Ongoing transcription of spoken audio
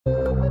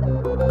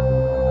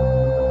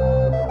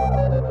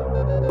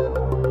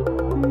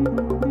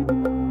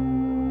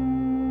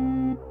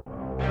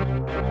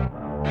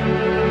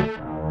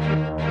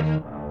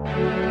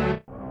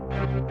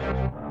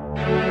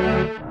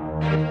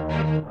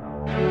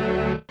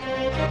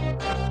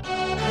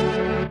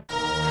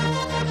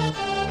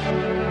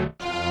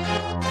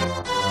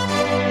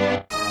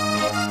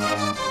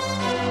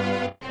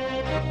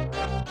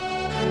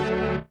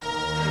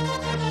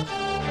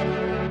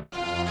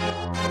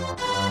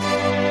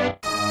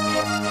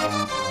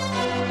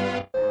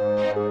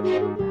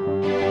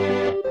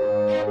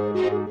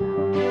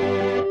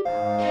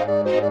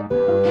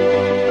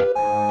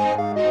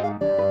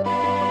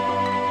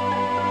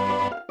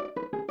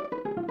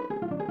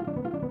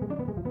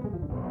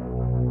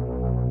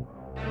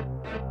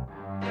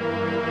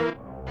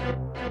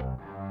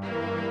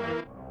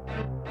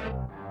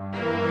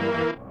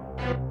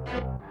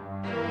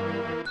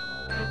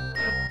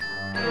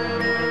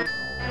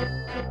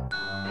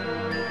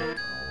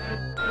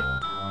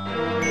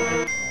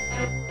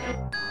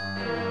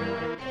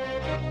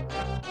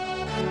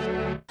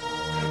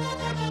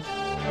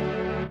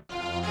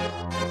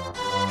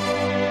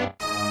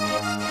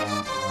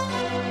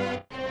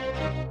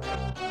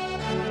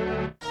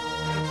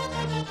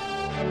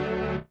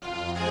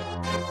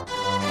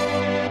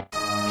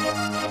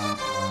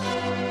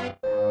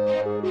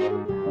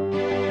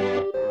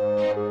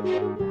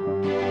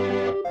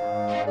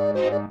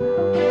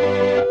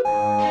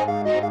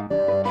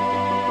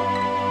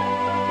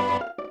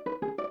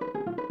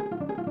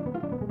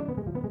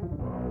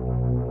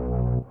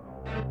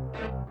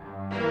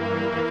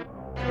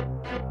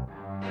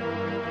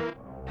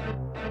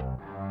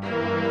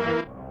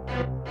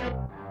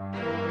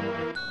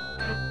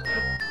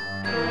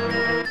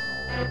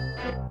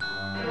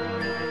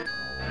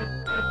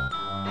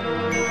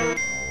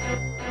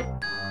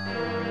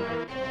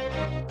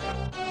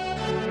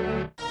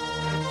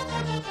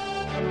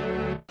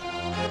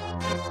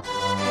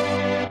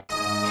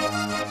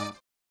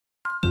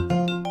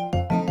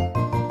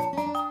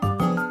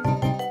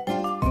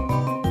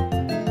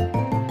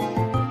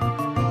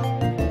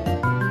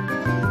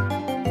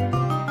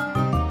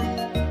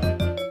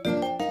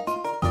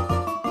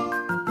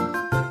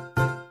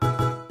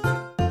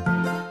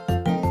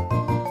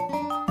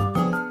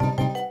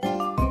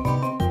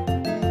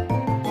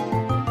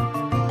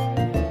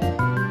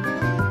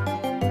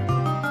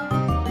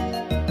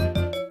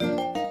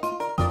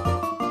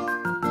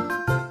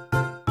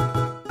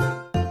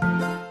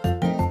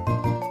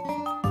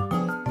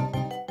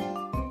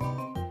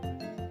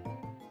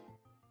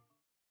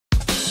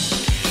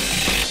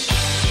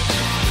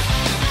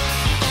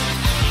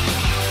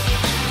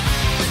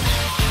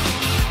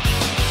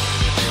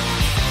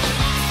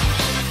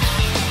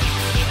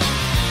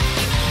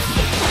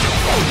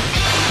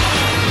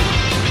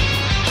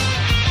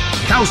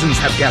Thousands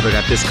have gathered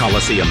at this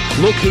Coliseum,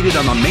 located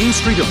on the main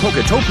street of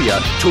Poketopia,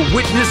 to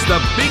witness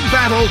the big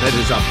battle that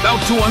is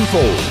about to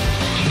unfold.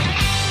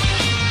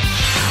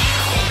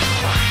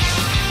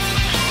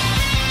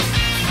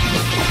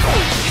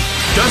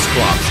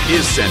 Dusclops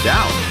is sent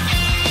out.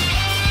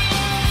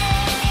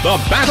 The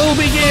battle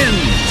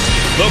begins!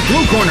 The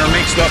blue corner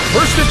makes the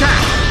first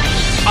attack.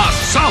 A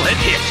solid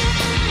hit.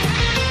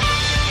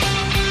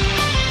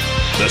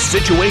 The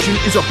situation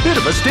is a bit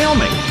of a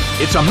stalemate.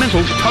 It's a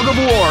mental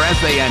tug-of-war as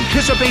they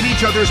anticipate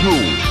each other's move.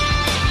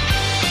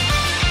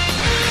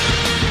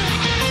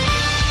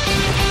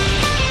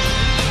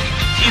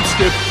 Its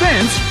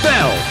defense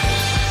fell.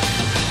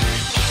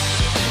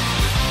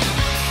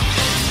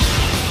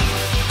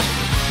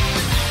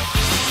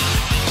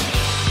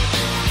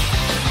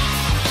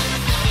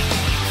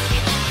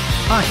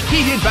 A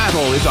heated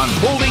battle is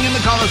unfolding in the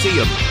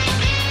Coliseum.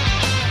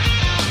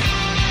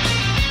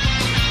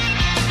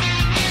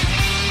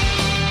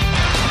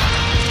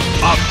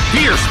 A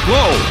fierce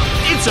blow.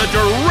 It's a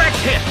direct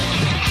hit.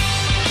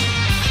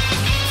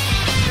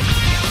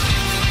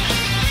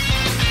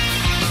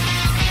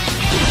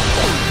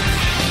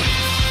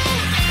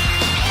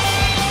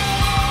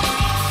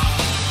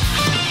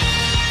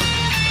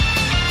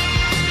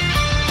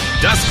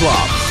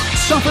 Dusclops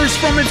suffers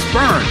from its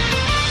burn.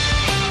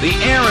 The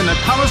air in the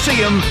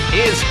Coliseum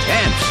is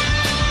tense.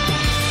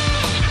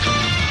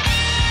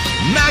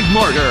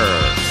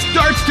 Magmortar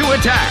starts to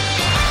attack.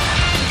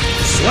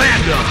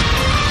 Slammed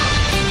him.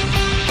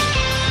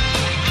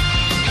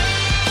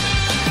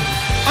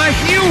 A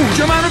huge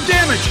amount of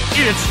damage!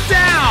 It's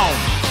down!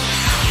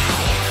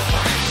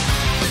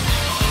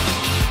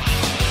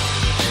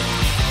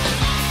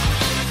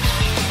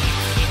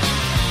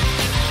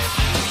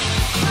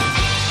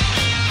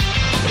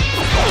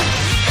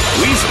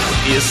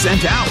 Buizel is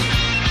sent out.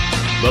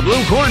 The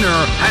blue corner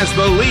has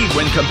the lead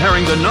when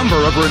comparing the number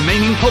of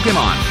remaining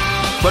Pokémon,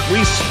 but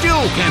we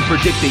still can't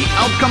predict the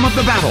outcome of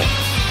the battle.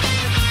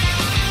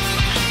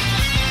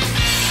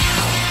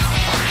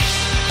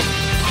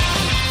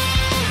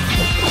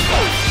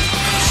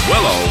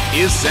 Swellow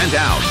is sent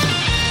out.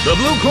 The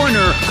blue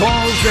corner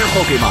calls their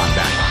Pokémon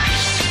back.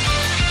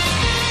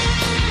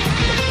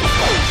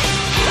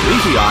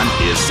 Leafeon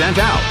is sent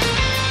out.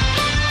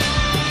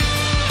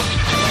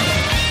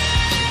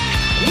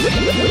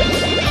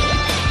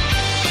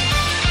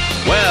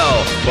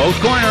 Well, both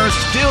corners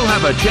still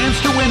have a chance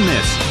to win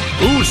this.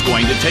 Who's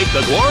going to take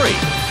the glory?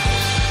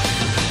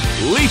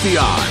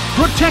 Leafeon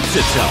protects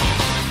itself.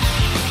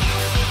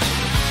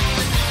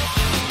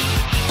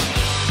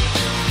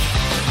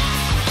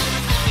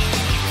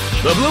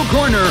 The blue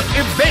corner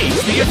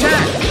evades the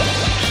attack.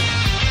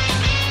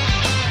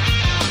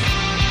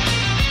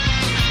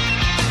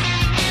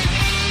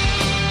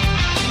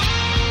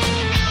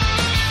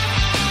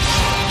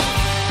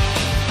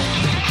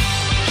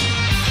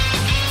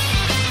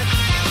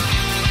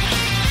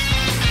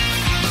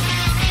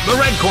 The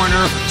red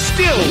corner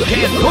still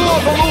can't pull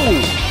off a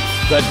move.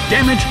 The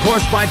damage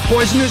caused by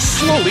poison is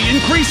slowly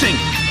increasing.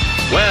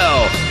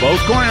 Well, both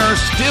corners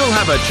still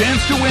have a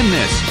chance to win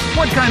this.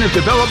 What kind of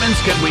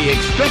developments can we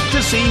expect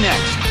to see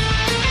next?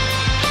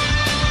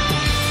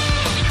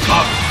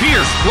 A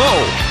fierce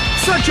blow!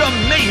 Such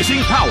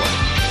amazing power!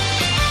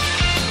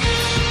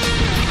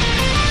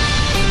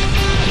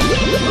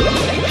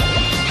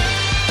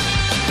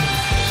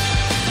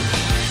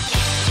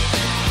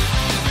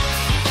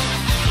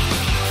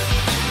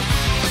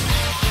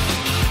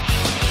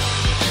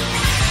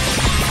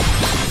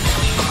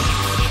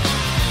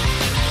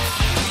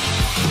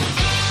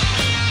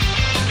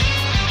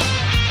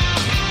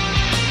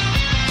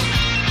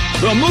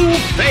 The move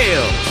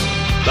fails.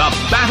 The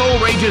battle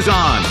rages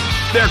on.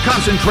 Their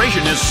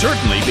concentration is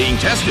certainly being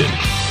tested.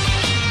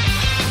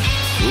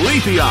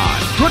 Leafeon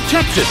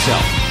protects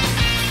itself.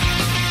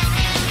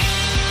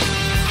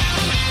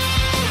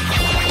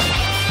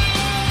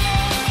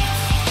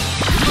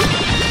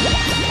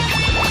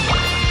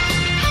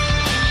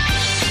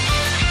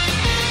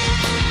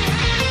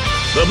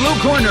 The blue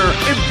corner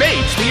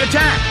evades the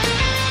attack.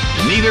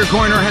 Neither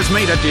corner has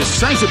made a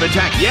decisive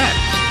attack yet.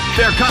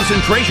 Their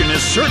concentration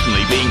is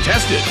certainly being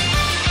tested.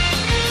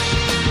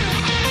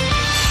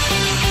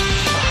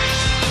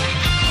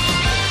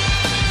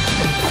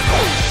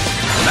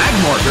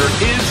 Magmortar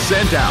is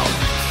sent out.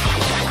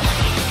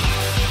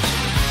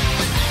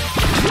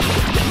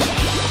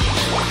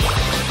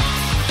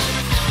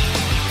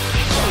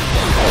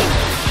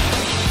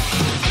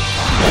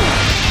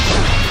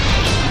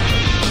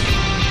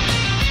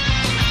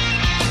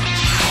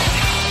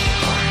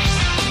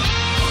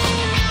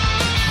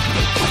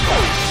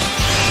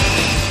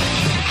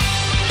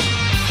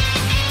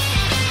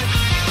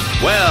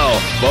 Well,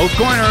 both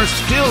corners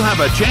still have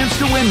a chance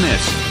to win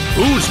this.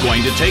 Who's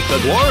going to take the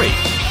glory?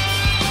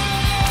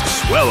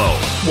 Swellow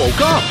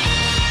woke up.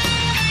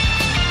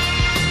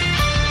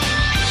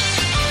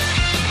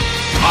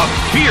 A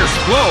fierce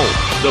blow.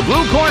 The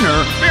blue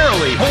corner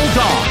barely holds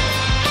on.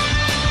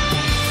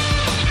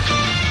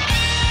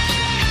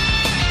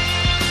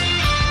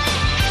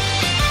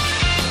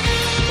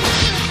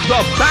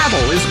 The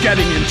battle is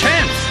getting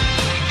intense.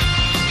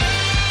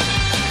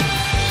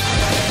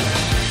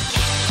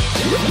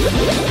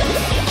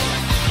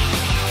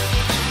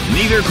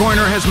 Neither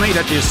corner has made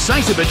a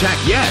decisive attack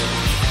yet.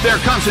 Their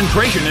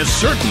concentration is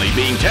certainly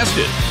being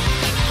tested.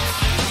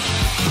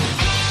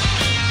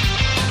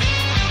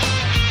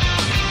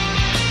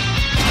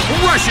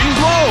 Rushing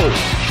blow!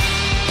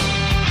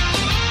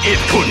 It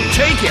couldn't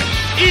take it.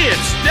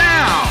 It's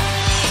down!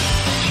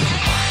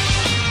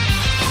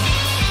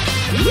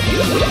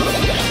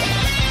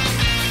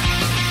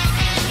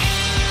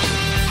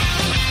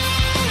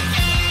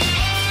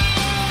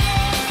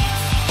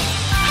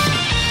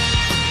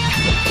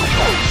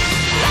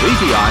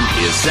 Leafeon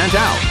is sent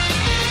out.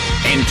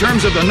 In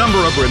terms of the number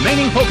of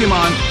remaining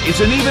Pokémon,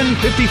 it's an even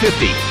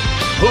 50-50.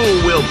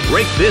 Who will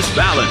break this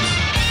balance?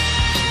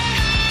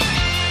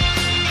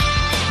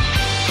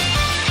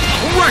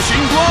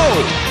 Rushing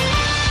blow!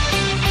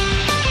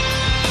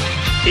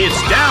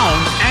 It's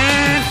down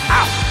and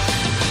out.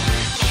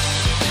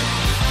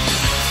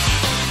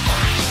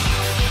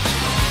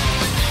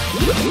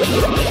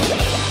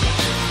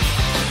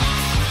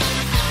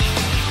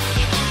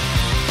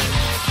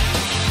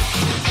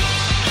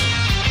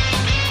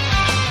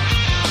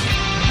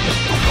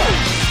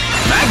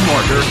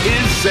 Magmortar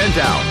is sent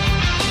out.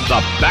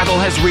 The battle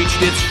has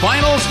reached its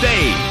final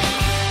stage.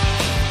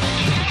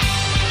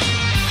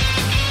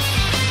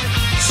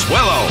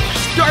 Swellow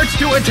starts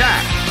to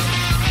attack.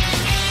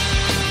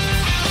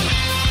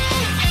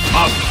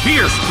 A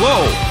fierce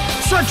blow.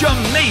 Such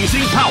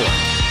amazing power.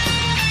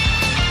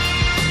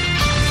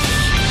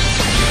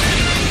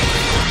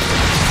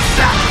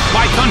 Zapped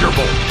by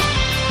Thunderbolt.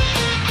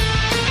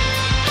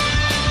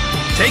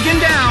 Taken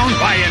down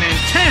by an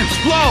intense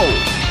blow.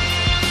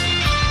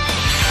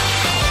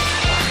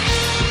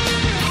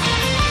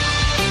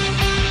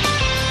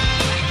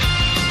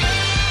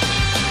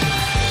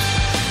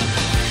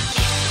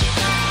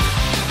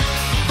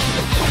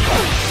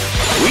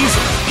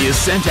 Buizel is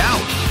sent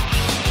out.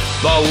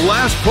 The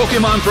last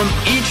Pokémon from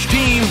each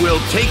team will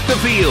take the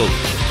field.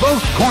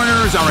 Both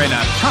corners are in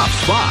a tough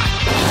spot.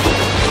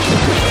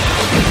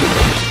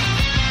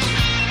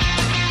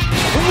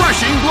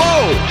 Rushing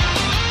blow!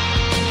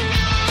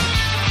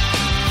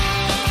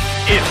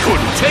 It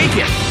couldn't take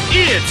it.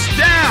 It's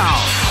down!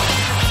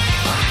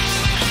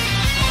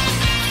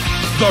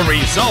 The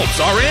results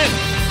are in.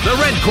 The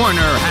red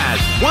corner has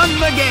won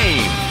the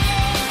game.